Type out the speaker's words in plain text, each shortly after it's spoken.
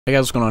Hey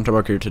guys, what's going on?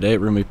 Tierdbog here. Today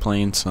we're going to be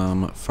playing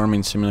some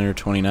Farming Simulator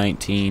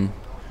 2019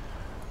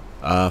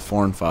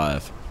 4 and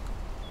 5.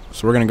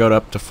 So we're going to go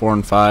up to 4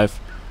 and 5.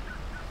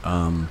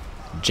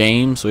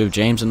 James, we have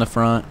James in the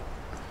front.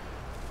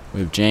 We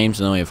have James,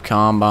 and then we have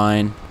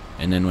Combine,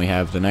 and then we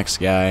have the next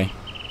guy.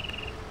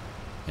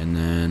 And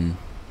then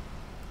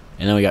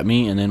we got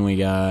me, and then we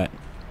got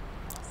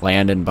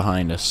Landon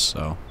behind us.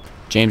 So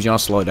James, you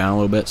want to slow it down a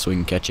little bit so we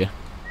can catch you?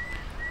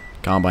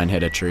 Combine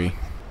hit a tree.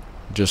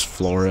 Just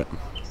floor it.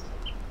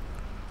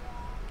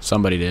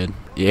 Somebody did.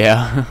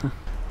 Yeah.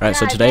 Alright,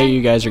 so today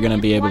you guys are going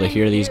to be able to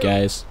hear these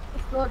guys.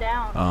 Slow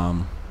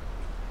down.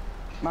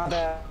 My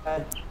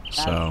bad.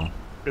 So.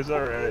 It's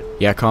alright.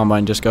 Yeah,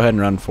 Combine, just go ahead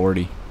and run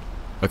 40.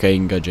 Okay, you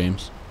can go,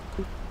 James.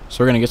 So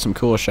we're going to get some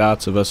cool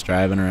shots of us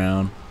driving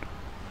around.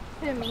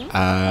 Me?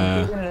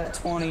 At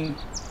 20.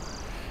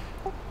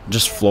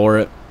 Just floor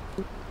it.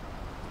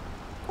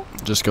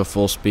 Just go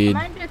full speed.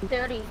 Mine did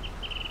 30.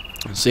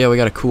 So yeah, we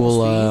got a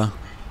cool,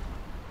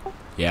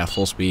 yeah,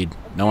 full speed.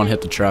 No one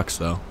hit the trucks,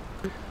 though.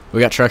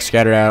 We got trucks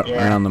scattered out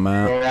around the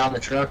map. Go around the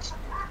trucks.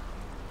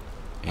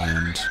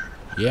 And,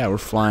 yeah, we're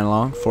flying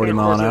along, 40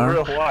 mile an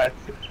hour.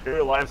 In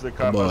real life, the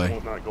car boy.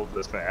 will not go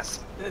this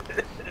fast.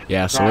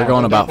 Yeah, so we're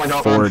going about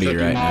 40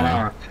 right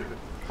now.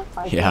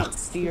 I Yeah. can't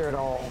steer at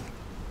all.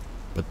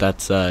 But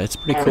that's, it's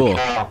pretty cool.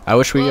 I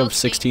wish we have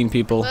 16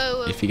 people.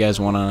 If you guys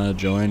want to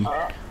join,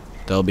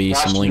 there'll be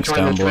some links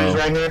down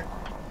below.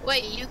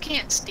 Wait, you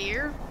can't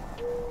steer?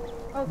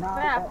 Oh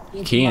crap.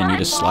 You can, you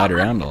just slide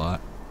around a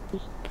lot.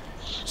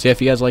 So yeah,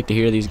 if you guys like to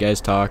hear these guys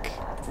talk,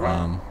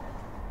 I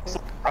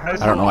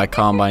don't know why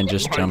Combine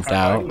just jumped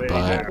out, but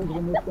that's,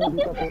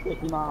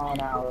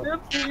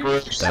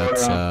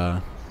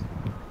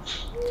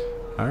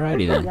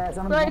 alrighty then. Guys,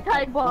 I'm Sorry,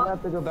 gonna Tierdbog.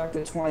 have to go back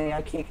to 20.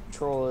 I can't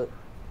control it.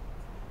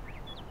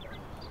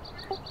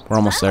 We're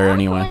almost there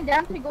anyway. I'm going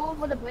down to go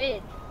over the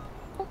bridge.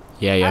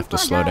 Yeah, you have to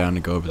slow down to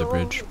go over the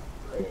bridge.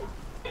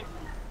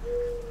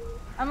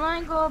 I'm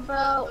gonna go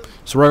about.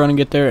 So we're gonna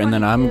get there, and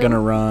then I'm gonna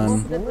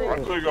run. the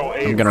bridge.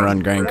 I'm gonna run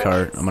Grain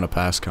Cart. I'm gonna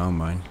pass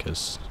Combine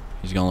because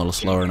he's going a little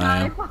slower than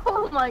I am.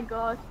 Oh my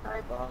gosh,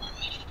 Tierdbog.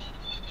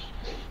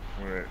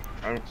 Alright,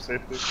 I'm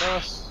safely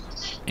across.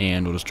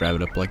 And we'll just drive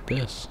it up like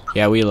this.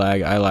 Yeah, we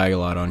lag. I lag a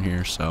lot on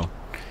here, so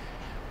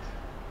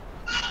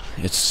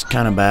it's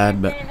kind of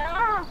bad, but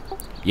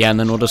yeah. And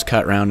then we'll just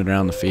cut round and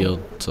around the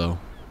field. So.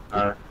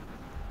 Alright.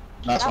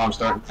 That's why I'm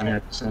starting down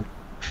here soon.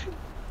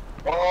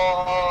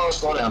 Oh,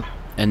 slow down.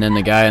 And then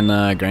the guy in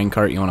the grain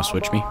cart, you want to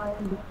switch me?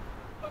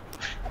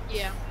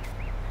 Yeah.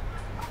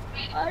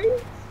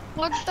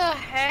 What the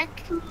heck?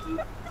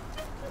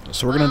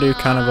 So we're gonna do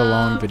kind of a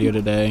long video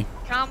today,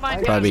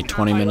 Combine probably goes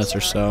 20 Combine. minutes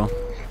or so.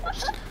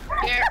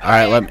 Yeah, All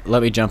right,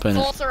 let me jump in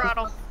full it.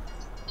 throttle.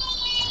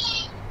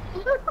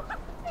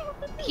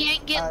 He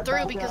ain't getting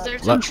through because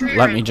there's a tree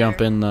Let right me jump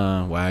there. in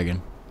the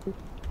wagon.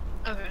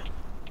 Okay.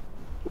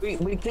 We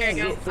can't There you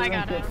get go. through I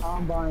got until it.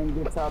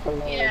 Combine gets out the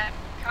way. Yeah,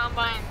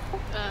 Combine.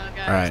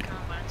 Guys, All right,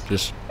 Combines.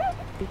 just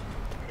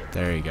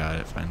there. You got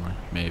it finally,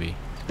 maybe.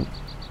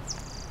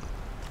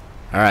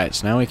 All right,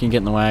 so now we can get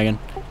in the wagon,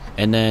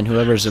 and then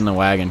whoever's in the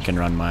wagon can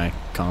run my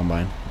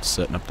Combine. It's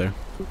sitting up there.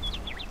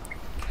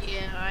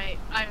 Yeah,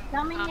 I'm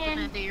Coming hopping in.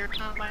 into your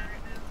Combine right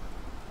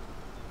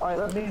now. Alright,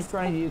 let me just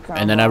try to you, Combine.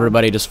 And then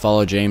everybody just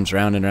follow James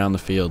round and around the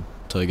field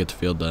till you get the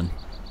field done.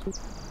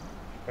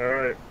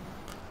 Alright.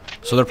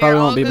 So there probably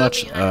I'll won't be go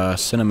much behind.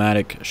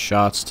 cinematic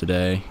shots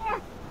today.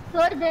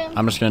 Sorry, James.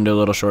 I'm just gonna do a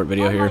little short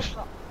video Oh my here.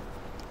 God.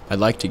 I'd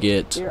like to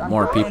get Here, I'm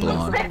more going people in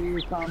on. front of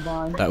you,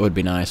 Combine. That would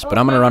be nice. But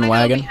I'm gonna run I'm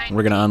gonna go wagon. behind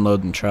We're gonna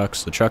unload the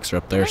trucks. The trucks are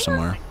up there Bring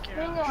somewhere.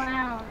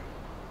 around.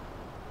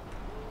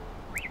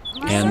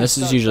 And this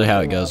is usually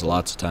how it goes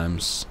lots of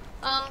times.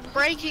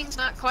 Braking's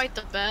not quite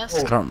the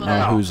best. I don't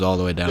know who's all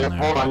the way down Yeah,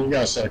 hold there. on, you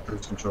gotta set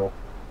cruise control.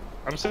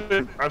 I'm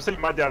sitting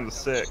mine down to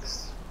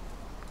 6.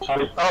 Oh,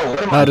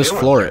 what am No, I just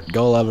doing? floor it.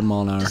 Go 11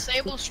 mile an hour.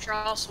 Disable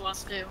straw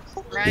swaths too,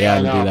 right? Yeah, I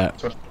do know.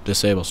 that.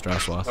 Disable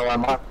Strasslath. So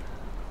I'm up.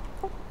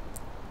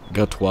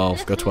 Go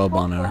 12. Go This is 12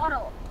 mile full an hour.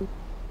 throttle.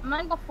 I'm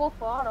gonna go full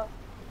throttle.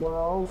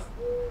 12.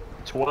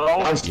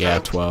 12? Yeah,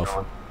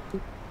 12.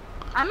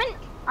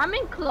 I'm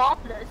in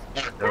kilometers.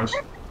 There it goes.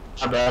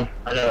 Not bad.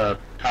 I got a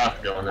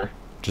path going there.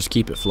 Just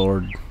keep it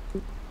floored.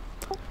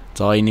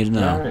 That's all you need to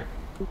know.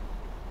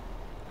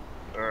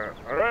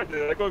 Alright,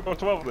 I go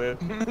 12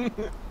 then.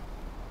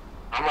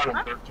 I'm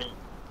running 13.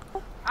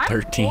 I'm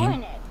 13?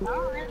 doing it.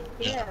 Oh,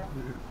 yeah.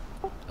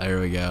 There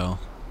we go.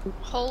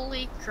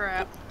 Holy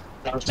crap.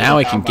 Now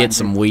we can get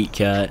some wheat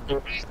cut.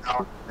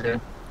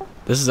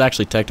 This is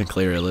actually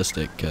technically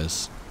realistic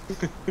because,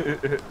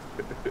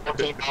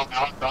 14 mile an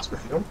hour across the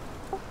field.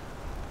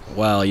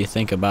 well, you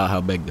think about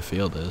how big the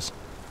field is.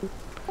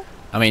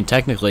 I mean,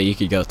 technically you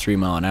could go 3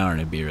 mile an hour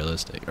and it'd be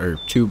realistic, or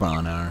 2 mile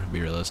an hour would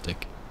be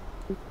realistic.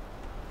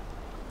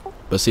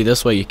 But see,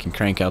 this way you can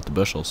crank out the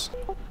bushels.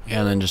 Yeah,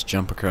 and then just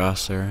jump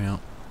across there, yeah.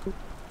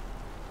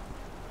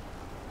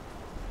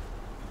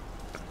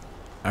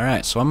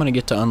 Alright, so I'm gonna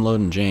get to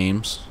unloading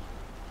James.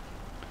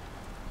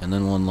 And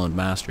then we'll unload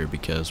Master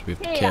because we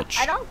have to Hey, catch.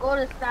 I don't go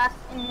this fast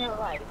in real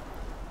life.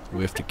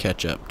 We have to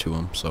catch up to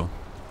them, so.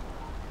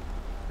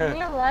 In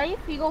real life,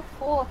 you go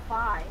 4 or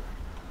 5.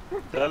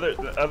 The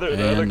other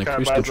And the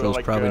cruise combines are control's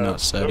like, probably not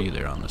set nope.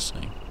 either on this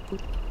thing.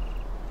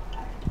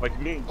 Like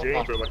me and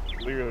James are like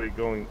literally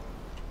going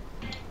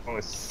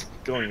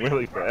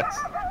really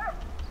fast.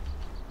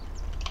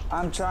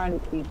 I'm trying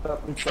to keep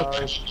up. I'm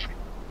sorry.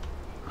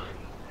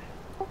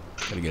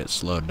 Gotta get it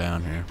slowed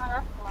down here. Oh,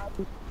 that's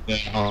fine. Yeah,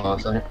 hold on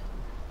a second.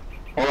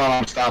 Hold on,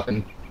 I'm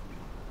stopping.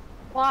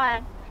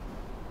 Why?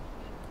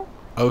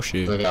 Oh I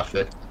shoot. got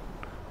fixed.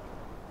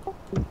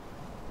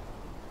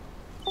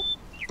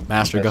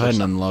 Master, go ahead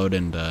and unload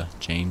into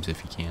James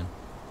if you can.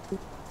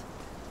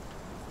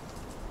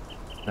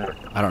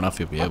 I don't know if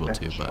you'll be able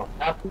to, but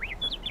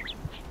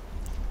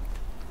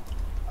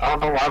I don't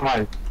know why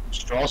my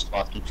straw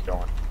spot keeps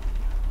going.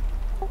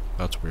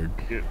 that's weird.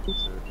 Yeah.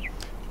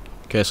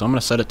 Okay, so I'm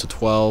gonna set it to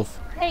 12.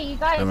 Hey, you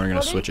guys. Then we're gonna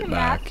go switch to it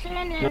back. Master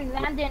and then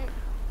land in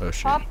Oh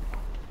shoot. top.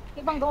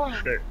 Keep on going.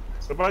 Okay.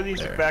 Somebody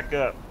needs There. to back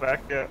up.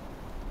 Back up.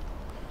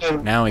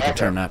 Now we can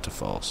turn that to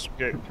false.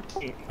 Okay.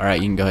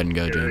 Alright, you can go ahead and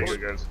go, Yeah, there James. you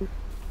go,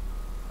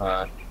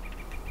 guys.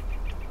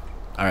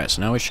 Alright,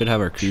 so now we should have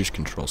our cruise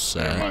control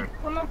Never set. mind.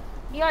 Come on.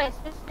 You guys,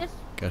 this.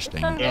 Gosh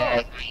this dang it.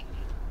 Yeah.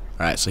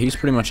 Alright, so he's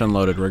pretty much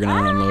unloaded. We're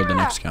gonna unload the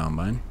next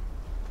combine.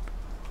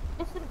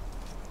 This is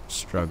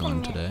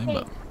Struggling today,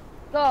 but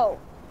go.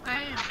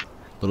 I am.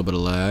 a little bit of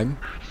lag.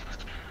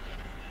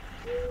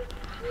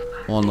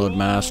 We'll unload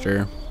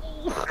Master.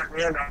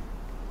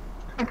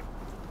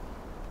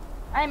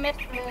 I missed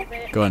a little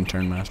bit. Go ahead and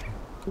turn Master.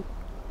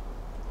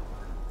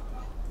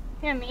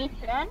 Hear me,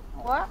 turn?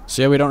 What?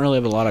 So yeah, we don't really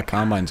have a lot of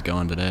combines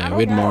going today.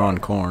 We had more on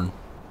corn.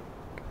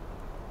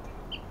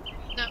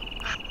 No.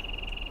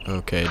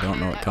 Okay, don't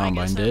know what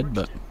combine did,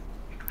 but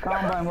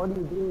Combine, what are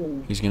you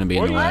doing? he's gonna be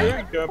in What the are you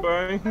way.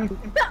 doing,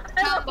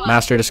 Combine?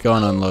 Master, just go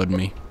and unload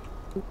me.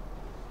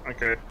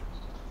 Okay.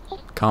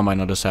 Combine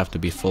will just have to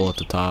be full at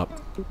the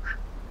top.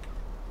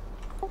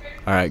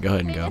 Alright, go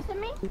ahead and Hey, go. listen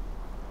to me?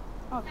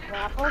 Oh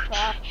crap, oh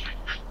crap.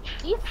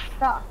 These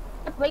suck.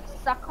 The brakes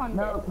suck on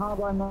No, this.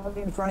 Combine, not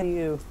in front of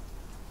you.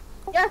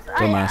 Yes,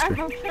 Go, Master.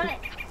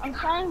 I'm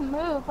trying to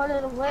move out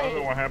of the I don't know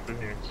way. what happened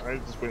here. I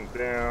just went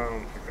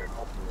down. Okay.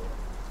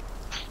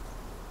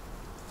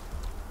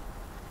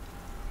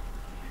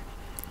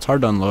 It's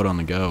hard to unload on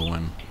the go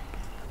when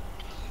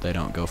they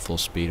don't go full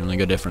speed. When they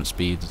go different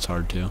speeds, it's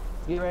hard to.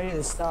 Get ready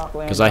to stop,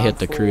 land. Because I hit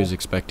the full. cruise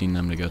expecting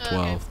them to go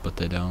 12, but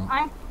they don't.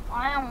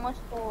 I almost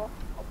full.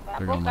 Oh, crap,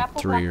 They're oh, going crap, like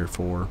oh, 3 crap. or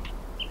 4.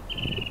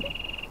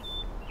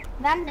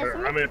 Land this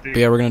I'm me? at the. But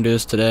yeah, we're gonna do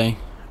this today,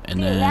 and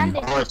Hey, then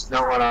Landon, Oh, it's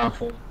not what I'm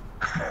for.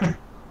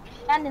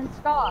 Landon,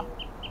 stop.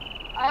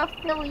 I'll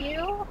fill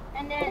you,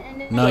 and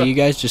then. no, you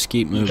guys just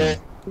keep You moving.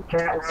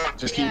 can't run,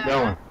 just keep Yeah,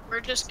 going. We're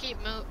just keep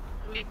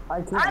moving.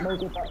 I can't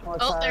make it that much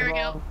Oh, there we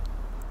go. time.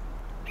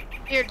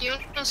 Here, do you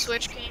want to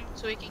switch, King,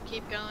 so we can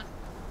keep going?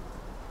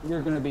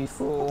 You're gonna be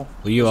full.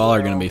 Well, you all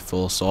are gonna be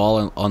full, so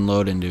I'll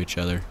unload into each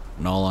other,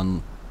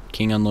 and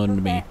King unload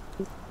into me.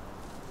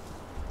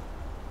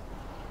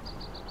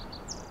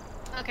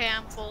 Okay,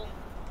 I'm full.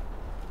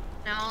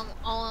 Now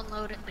I'll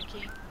unload into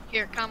King.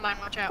 Here, Combine,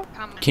 watch out.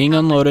 Combine. King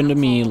Combine, unload into I'm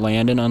me, full.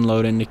 Landon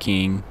unload into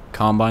King,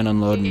 Combine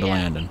unload into Yeah.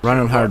 Landon.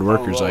 Running hard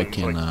workers, I It's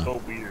can like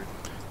so weird.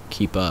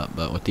 keep up,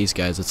 but with these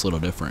guys, it's a little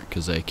different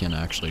because they can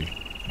actually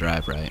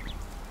drive right.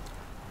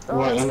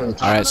 What, under the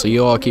top? Alright, so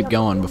you all keep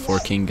going before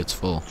King gets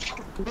full.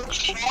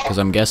 Because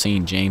I'm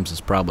guessing James is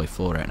probably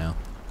full right now.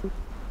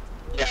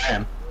 Yeah, I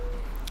am.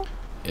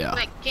 Yeah.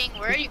 Wait, King,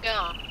 where are you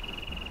going?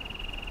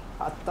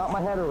 I thought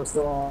my header was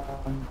still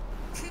on.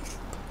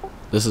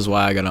 This is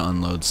why I gotta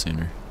unload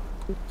sooner.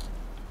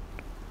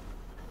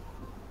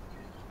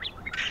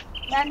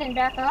 Landon,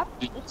 back up.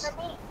 It's for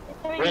me.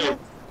 It's for Wait, you.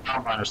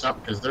 combine or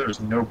something, because there is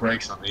no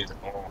brakes on these at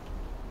all.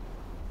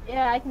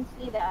 Yeah, I can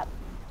see that.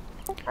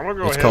 I'm gonna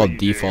go It's ahead called of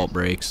you, default James.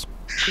 brakes.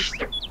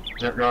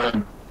 They're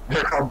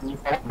called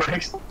default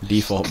brakes.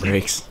 Default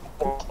brakes.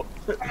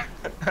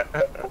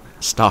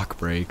 Stock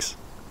brakes.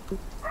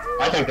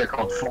 I think they're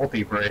called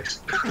faulty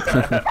brakes.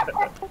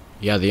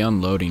 Yeah, the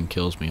unloading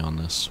kills me on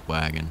this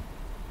wagon.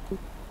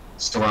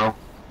 Slow.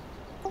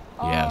 Oh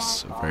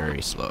Yes, my very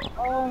gosh. slow.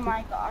 Oh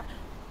my gosh.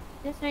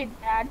 This is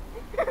bad.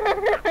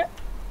 This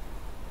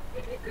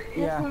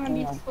Yeah, is gonna be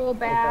hang on. so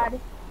bad.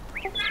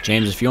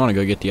 James, if you want to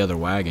go get the other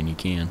wagon, you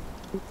can.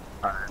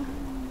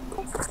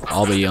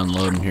 I'll be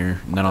unloading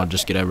here, and then I'll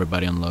just get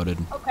everybody unloaded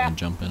Okay. and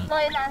jump in it.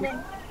 Sorry,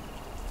 Landon.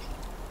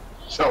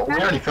 So, we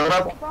already filled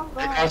up? Keep on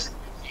going. Yes.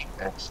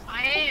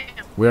 I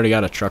am. We already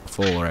got a truck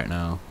full right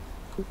now.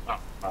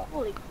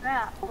 Holy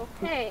crap.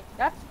 Okay,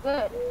 that's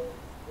good.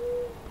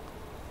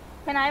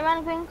 Can I run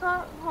a green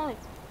car? Holy.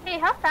 Hey,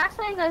 how fast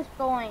are you guys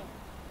going?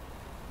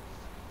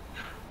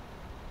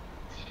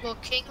 Well,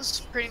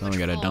 King's pretty Then much we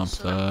gotta full, dump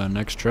so. the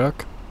next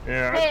truck.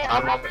 Yeah, Hey,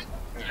 I'm up.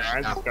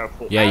 I just got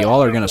full. Yeah, you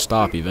all are gonna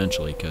stop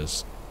eventually,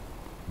 because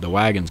the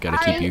wagon's gotta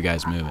keep you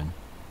guys moving.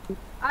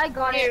 I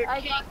got Here, it.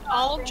 I King, got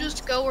I'll something.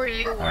 just go where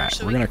you were. Alright,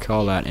 so we're we gonna can-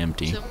 call that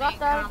empty. So me got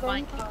and that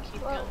Combine green can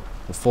keep car. going.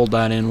 We'll fold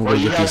that in, we'll Well, go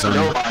you get these guys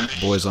know by me.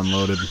 boys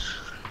unloaded.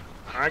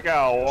 I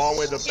got a long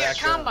way to Here,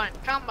 back up. combine.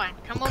 Come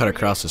We'll over cut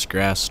across this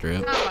grass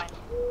strip. Combine.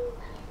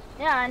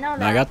 Yeah, I know that.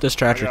 Now I got this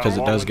tractor I got because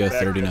it a does long go way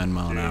back 39 up,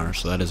 mile an hour, James.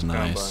 so that is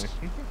nice.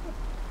 Combine.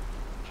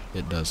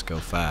 It does go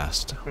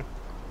fast.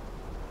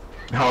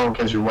 Oh,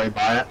 because you're way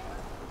by it?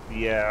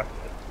 Yeah.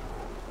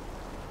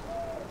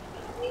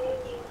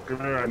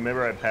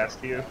 Remember I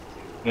passed you?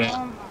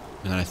 Yeah.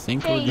 And I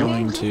think Hey, we're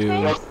going to...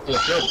 Yeah.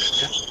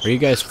 Are you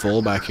guys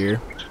full back here?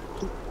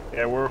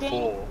 Yeah, we're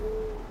full.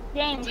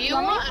 James, Do you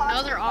let me want talk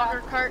another to auger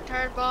cart,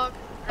 Tierdbog? Or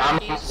I'm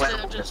do you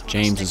still just wanna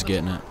James stick is with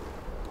getting one?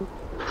 it.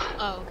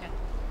 Oh,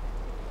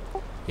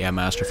 okay. Yeah,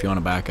 Master, if you want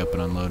to back up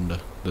and unload into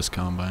this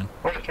combine.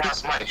 Holy cow,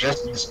 somebody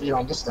adjusted the speed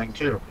on this thing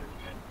too.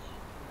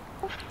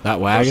 That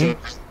wagon?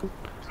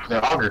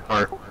 The auger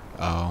cart.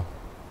 Oh,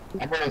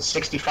 I'm running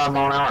 65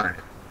 mile an hour.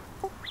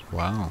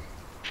 wow.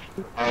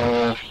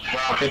 Well,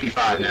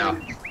 55 now.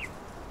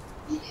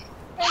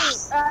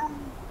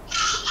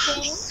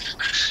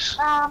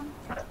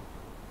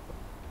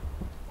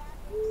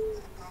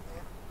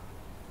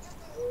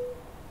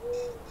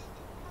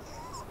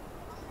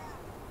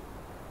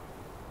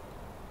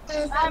 Hey,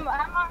 James, I'm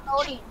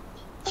unloading.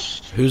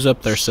 Who's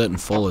up there sitting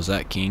full? Is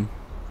that King?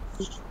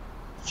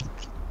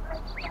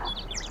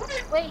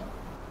 Wait.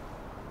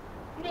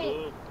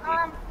 Hey,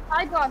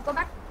 Tierdbog, go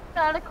back to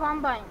the other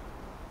combine.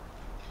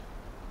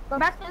 Go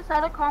back to the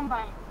other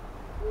combine.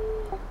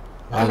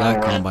 Oh,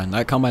 that combine.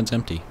 That combine's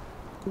empty.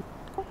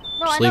 No,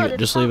 Just I know, leave it.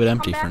 Just leave it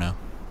empty for now.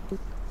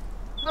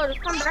 No,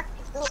 just come back.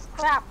 Oh,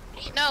 crap.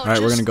 No, All right,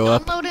 we're gonna go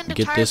up, unload into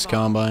get this Tierdbog.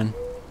 combine,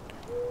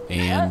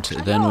 and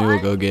I then know, we will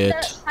go get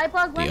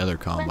Tierdbog the went- other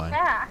went combine.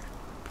 back.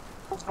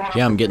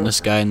 Yeah, I'm getting this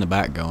guy in the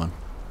back going.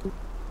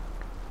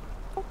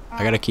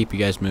 I gotta keep you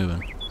guys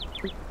moving.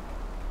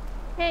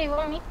 Hey, you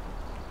want me?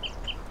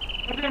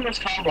 Look at this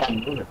combine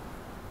moving.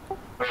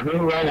 Or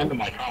who ran into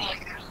my combine?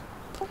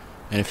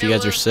 And if you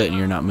guys are sitting,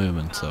 you're not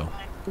moving, so.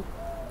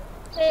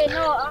 Hey,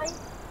 no, I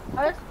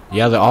was.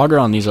 Yeah, the auger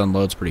on these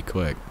unloads pretty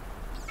quick.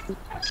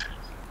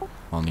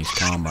 On these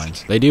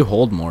combines. They do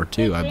hold more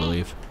too, I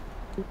believe.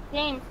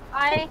 James,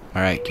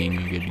 Alright, King,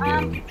 you're good to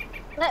go.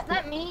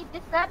 let me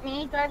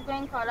drive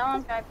green card. I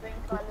want to drive green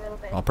card a little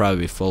bit. I'll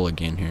probably be full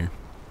again here.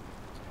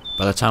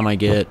 By the time I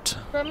get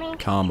Let me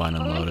combine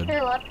unloaded.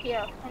 fill up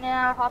here, and then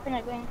I'll hop in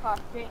a green card.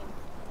 James.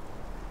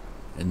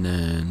 And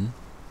then...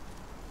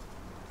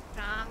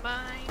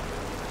 Combine.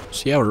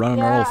 So yeah, we're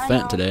running our Yeah, old I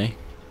Fent know. today.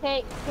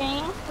 Hey,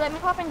 James, let me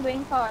hop in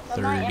green card.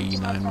 I'm not empty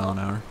 39 mile myself. an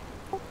hour.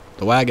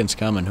 The wagon's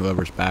coming,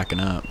 whoever's backing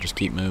up. Just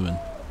keep moving.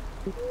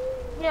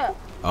 Yeah,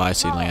 Oh, I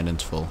see Oh.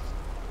 Landon's full.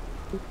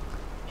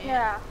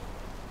 yeah.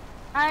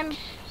 I'm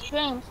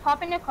James.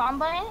 Hop in the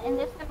combine, and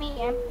this let me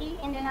empty,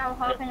 and then I'll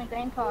hop in a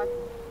green card.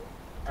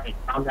 Hey,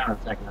 calm down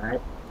a second,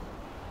 alright?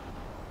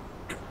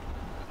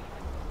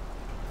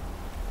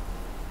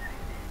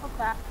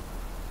 Okay.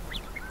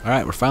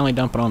 Alright, we're finally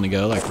dumping on the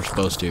go like we're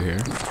supposed to here.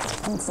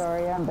 I'm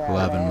sorry, I'm bad.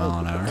 11 I had mile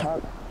an to hour.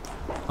 talk-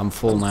 I'm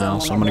full now,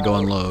 so I'm gonna go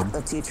unload.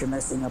 The teacher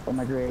messing up on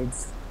my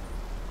grades.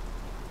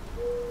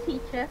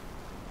 Teacher.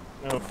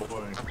 Oh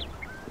boy.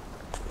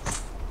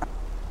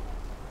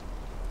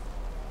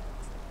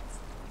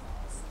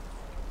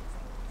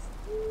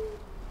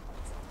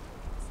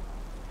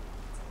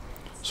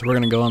 So we're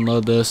gonna go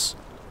unload this.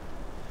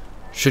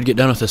 Should get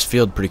done with this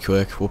field pretty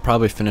quick. We'll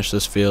probably finish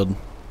this field,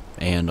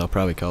 and I'll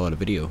probably call it a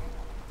video.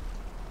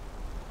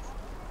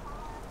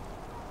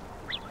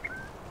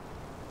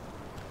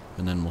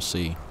 And then we'll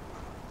see.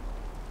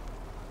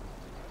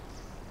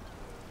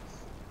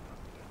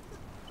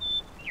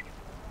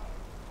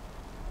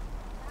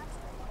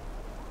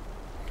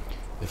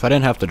 If I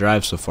didn't have to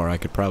drive so far, I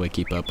could probably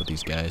keep up with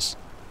these guys.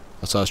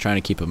 That's why I was trying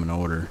to keep them in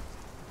order.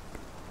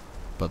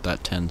 But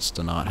that tends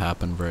to not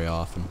happen very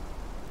often.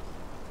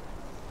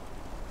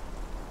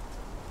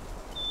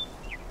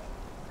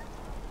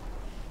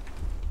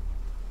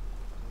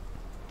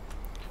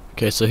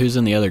 Okay, so who's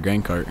in the other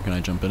grain cart? Can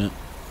I jump in it?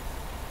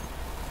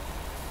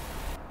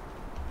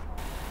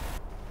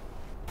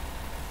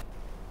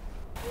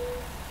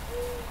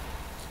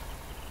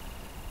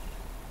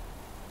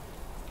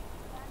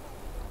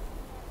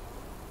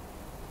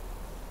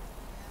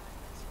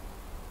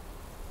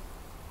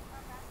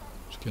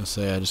 Just gonna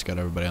say I just got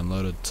everybody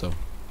unloaded, so.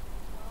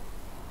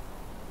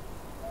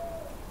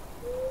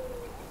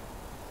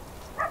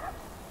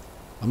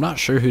 I'm not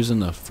sure who's in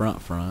the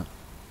front.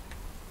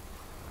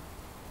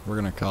 We're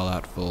gonna call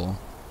that full.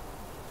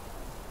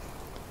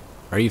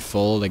 Are you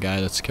full, the guy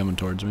that's coming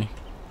towards me?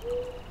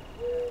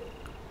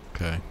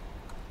 Okay.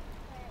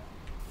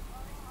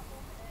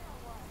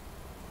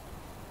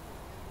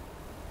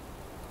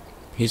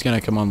 He's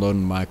gonna come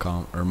unloading my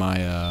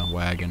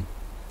wagon.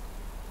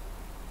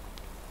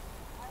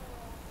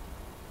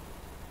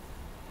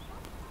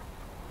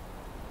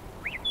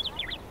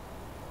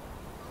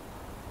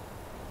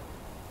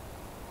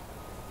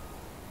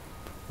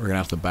 We're gonna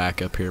have to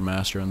back up here,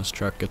 Master, when this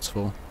truck gets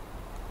full.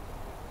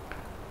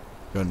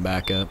 Go ahead and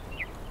back up.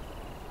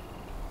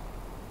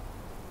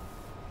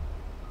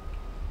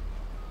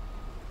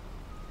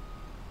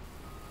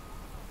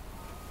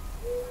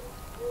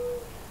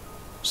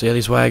 So yeah,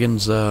 these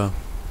wagons,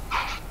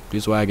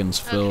 These wagons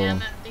Okay, fill I'm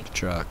the empty.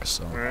 truck,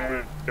 so.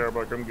 Alright,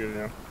 Tierdbog, I'm good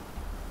now.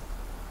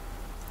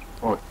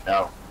 Oh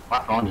no. My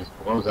phone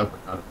just blows up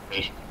with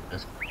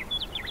notifications.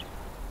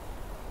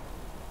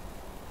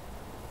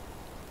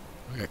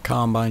 We got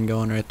combine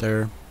going right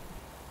there.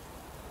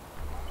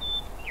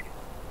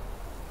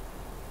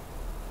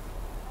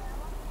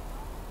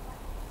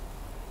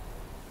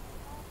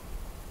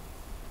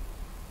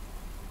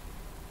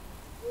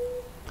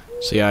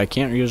 So yeah, I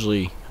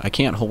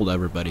can't hold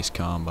everybody's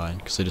combine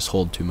because they just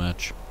hold too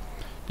much.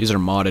 These are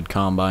modded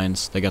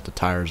combines. They got the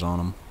tires on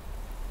them.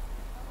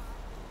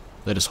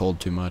 They just hold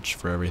too much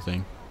for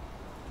everything.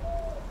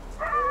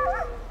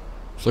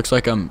 Looks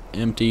like I'm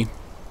empty.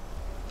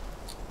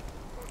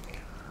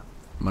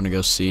 I'm gonna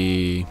go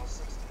see.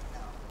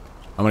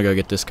 I'm gonna go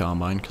get this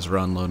combine because we're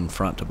unloading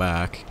front to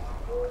back.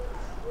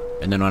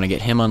 And then when I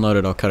get him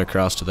unloaded, I'll cut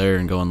across to there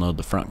and go unload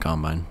the front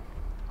combine.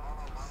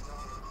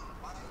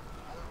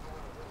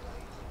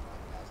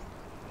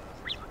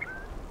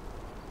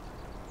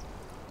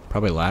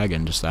 Probably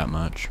lagging just that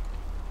much.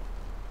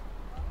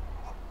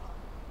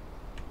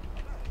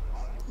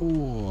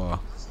 Ooh.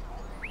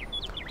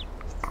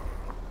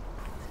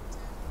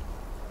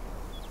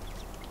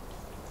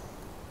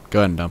 Go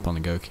ahead and dump on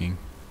the Go King.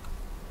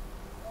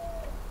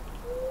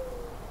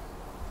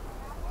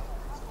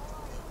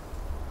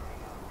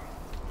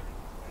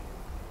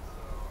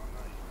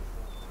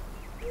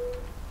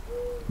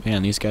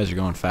 Man, these guys are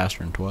going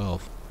faster than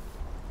 12.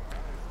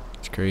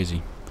 It's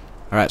crazy.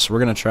 Alright, so we're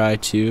going to try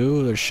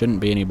to... There shouldn't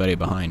be anybody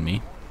behind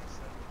me.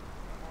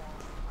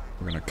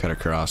 We're going to cut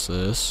across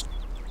this.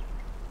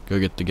 Go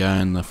get the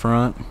guy in the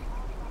front.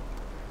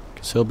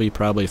 Because he'll be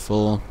probably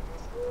full.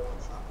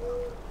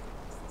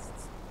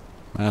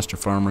 Master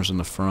Farmer's in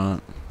the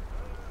front.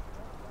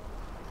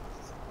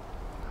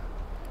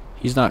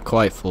 He's not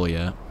quite full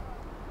yet.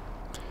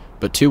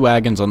 But 2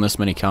 wagons on this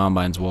many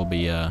combines will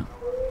be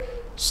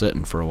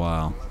sitting for a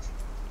while.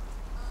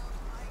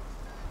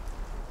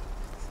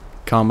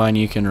 Combine,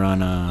 you can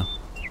run a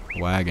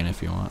wagon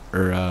if you want,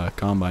 or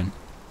combine.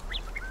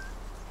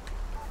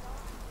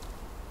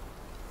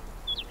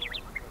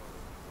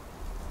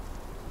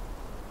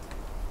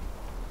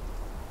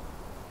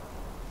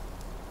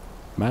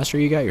 Master,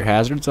 you got your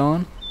hazards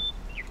on?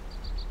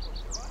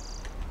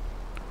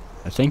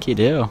 I think you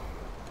do.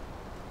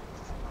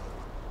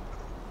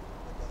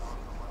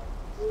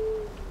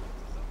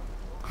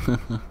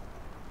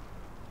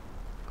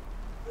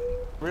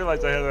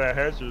 Realized I had that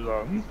hazards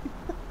on.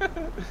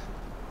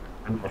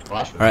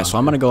 Alright, so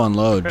I'm gonna go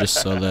unload just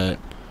so that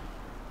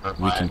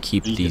we can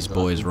keep these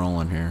boys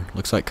rolling here.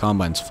 Looks like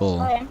combine's full.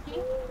 Oh, empty?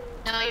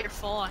 No, you're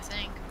full, I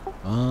think.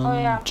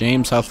 yeah.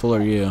 James, how full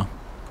are you?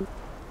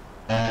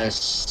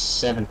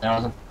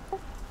 7,000.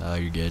 Oh,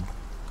 you're good.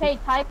 Hey,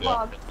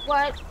 Tierdbog,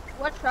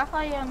 what truck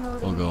are you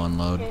unloading? We'll go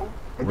unload. Okay.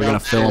 We're gonna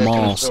fill them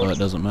all, so it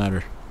doesn't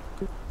matter.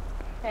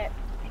 Okay.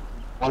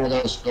 One of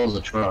those fills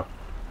a truck.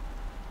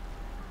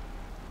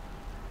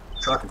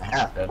 Truck and a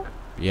half, doesn't it?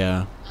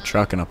 Yeah,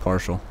 truck and a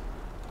partial.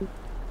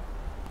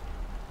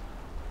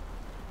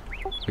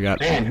 We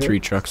got Man, 3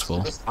 trucks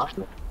full.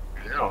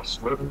 Yeah,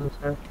 swerving this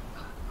guy.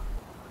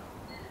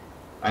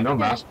 I know,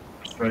 Master.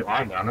 Straight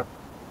line down it.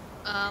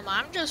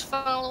 I'm just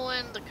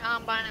following the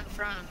combine in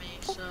front of me,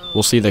 so...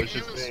 We'll see the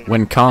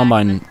when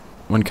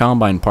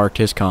combine parked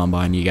his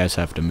combine, you guys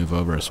have to move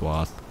over a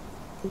swath.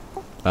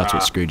 That's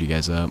what screwed you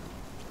guys up.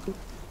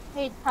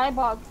 Hey,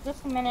 Tierdbog,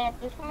 just a minute.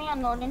 Just let me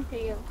unload into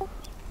you.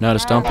 No,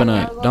 just dump in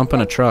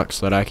a truck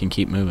so that I can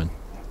keep moving.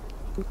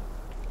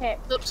 Okay.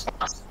 Oops.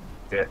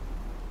 Yeah.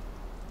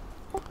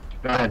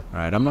 Go ahead.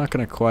 Alright, I'm not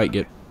gonna quite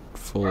get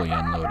fully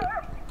unloaded.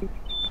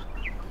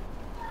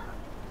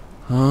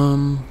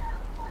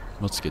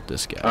 Let's get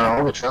this guy.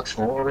 All the trucks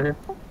full over here?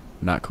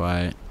 Not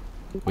quite.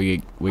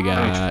 We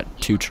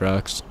got 2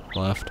 trucks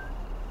left.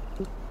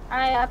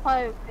 I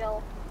probably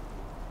will.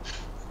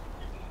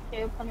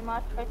 2, pretty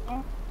much, I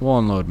think. We'll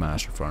unload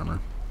Master Farmer.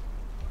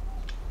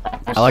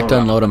 I like to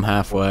unload them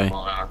halfway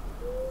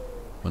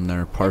when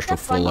they're partial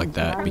full like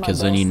that,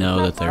 because then you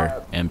know that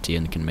they're empty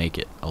and can make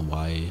it a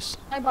ways,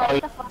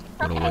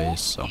 little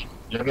ways. So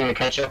You're gonna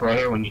catch up right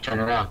here when you turn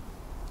around.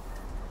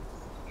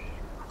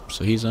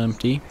 he's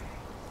empty.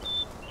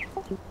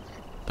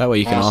 That way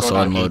you can also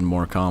unload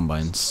more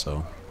combines.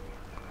 So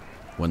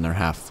when they're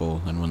half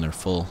full and when they're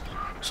full.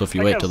 So if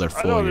you wait till they're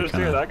full, you're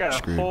kind of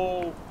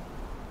screwed.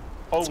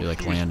 See,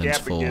 like Landon's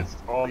full.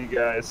 All you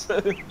guys.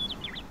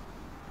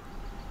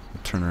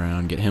 Turn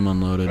around, get him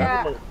unloaded.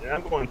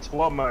 I'm going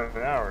 12 miles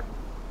an hour.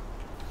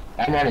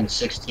 I'm running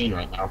 16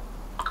 right now.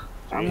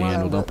 And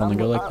we'll dump on the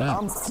go like that.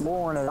 I'm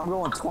flooring it. I'm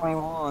going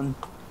 21.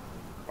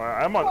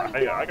 I'm on.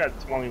 I got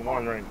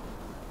 21 right now.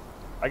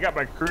 I got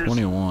my cruise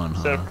 21,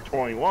 set huh? for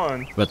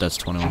 21. I bet that's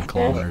 21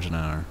 kilometers an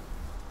hour.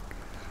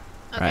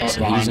 Okay. Alright,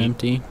 so he's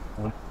empty.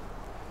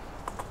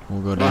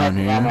 We'll go down I'm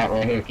here. out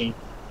right here, King.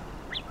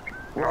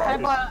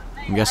 Tierdbog,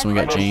 I'm guessing we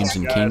got James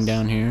and King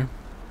down here.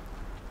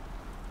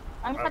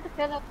 I'm just about to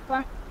fill up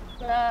front.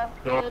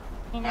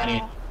 You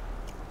know.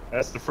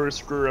 That's the first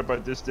screw up I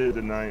just did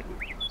tonight.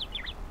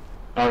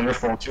 Oh, you're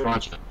full too,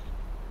 aren't you?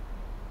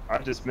 I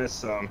just missed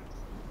some.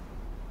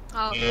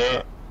 Oh,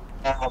 Yeah.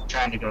 I'm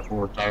trying to go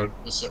forward, Tyler.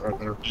 Just sit right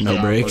there. No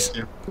Yeah, brakes?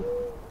 look,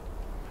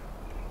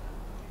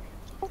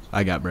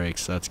 I got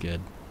brakes. That's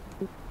good.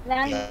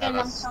 Landon, Yeah, I'm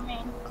that's-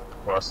 coming.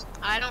 Plus.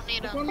 I don't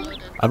need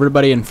unloaded.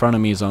 Everybody in front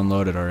of me is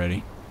unloaded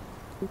already.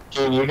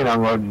 King, you can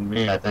unload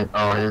me, I think.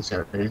 Oh, he's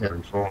gonna be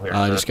full here.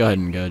 Just go ahead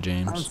and go, I'm,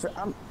 James.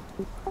 I'm,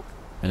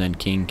 And then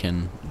King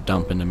can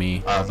dump into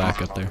me. I'll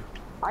back up there.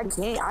 I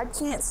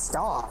can't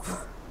stop.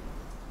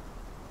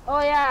 Oh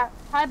yeah,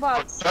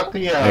 Tierdbog. Shut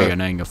the, There you go,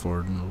 now you can go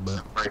forward a little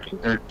bit.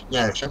 braking.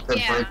 Yeah, shut that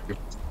Yeah. brake.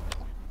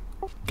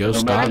 Go It'll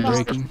stop make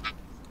it- braking.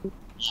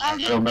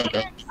 It'll make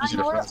it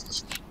easier for us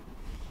to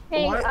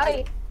Hey, What?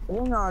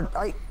 Hang on,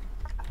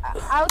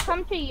 I'll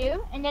come to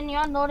you, and then you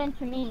unload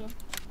into me.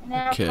 And then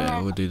I'll Okay, come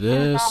and we'll do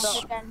turn it off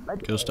this. again.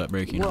 Go stop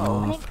braking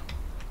Whoa. off.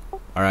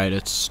 Alright,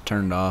 it's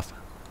turned off.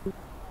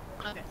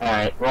 Okay.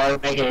 Alright, well,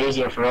 it'll make it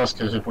easier for us,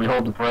 because if we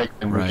hold the brake,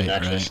 then we Right, can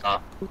actually right.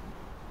 stop.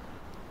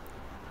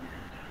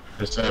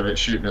 Instead of it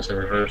shooting us in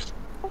reverse.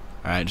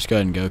 Alright, just go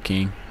ahead and go,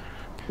 King.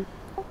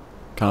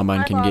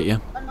 Combine can get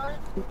you. Unload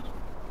it.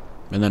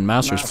 And then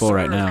Master's full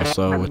right now,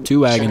 so with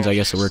 2 wagons, I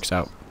guess it works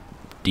out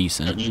It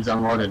decent. needs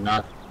unloaded,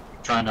 not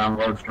trying to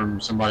unload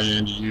from somebody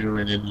into you,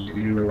 and then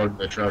you load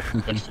the truck.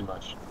 That's too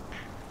much.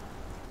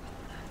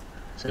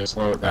 So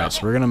slow it down. Alright,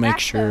 so we're gonna make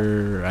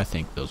sure. I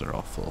think those are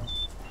all full.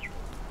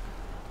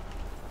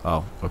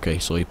 Oh, okay,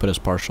 so he put his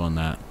partial in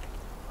that.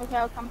 Okay,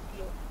 I'll come to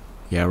you.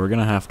 Yeah, we're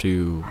gonna have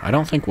to. I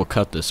don't think we'll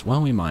cut this.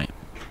 Well, we might.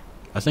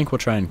 I think we'll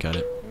try and cut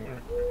it.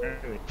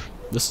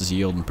 This is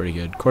yielding pretty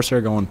good.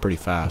 Corsair going pretty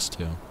fast,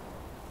 too.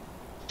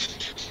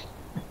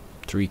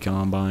 3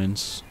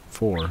 combines.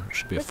 4.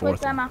 Should be a Which way,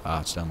 4th. Grandma?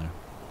 Ah, it's down there.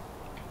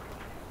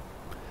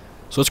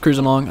 So let's cruise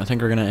along. I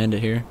think we're gonna end it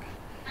here.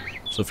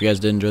 So if you guys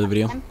did enjoy the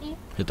video, Empty.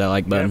 hit that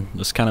like button.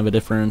 This is kind of a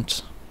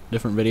different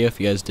video. If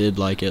you guys did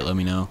like it, let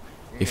me know.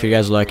 If you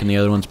guys are liking the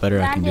other ones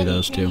better, I can do Landon,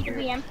 those you too. need to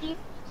be empty.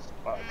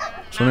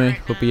 So anyway,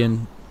 hope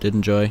you did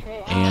enjoy,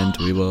 and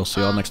we will see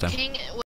you all next time. King,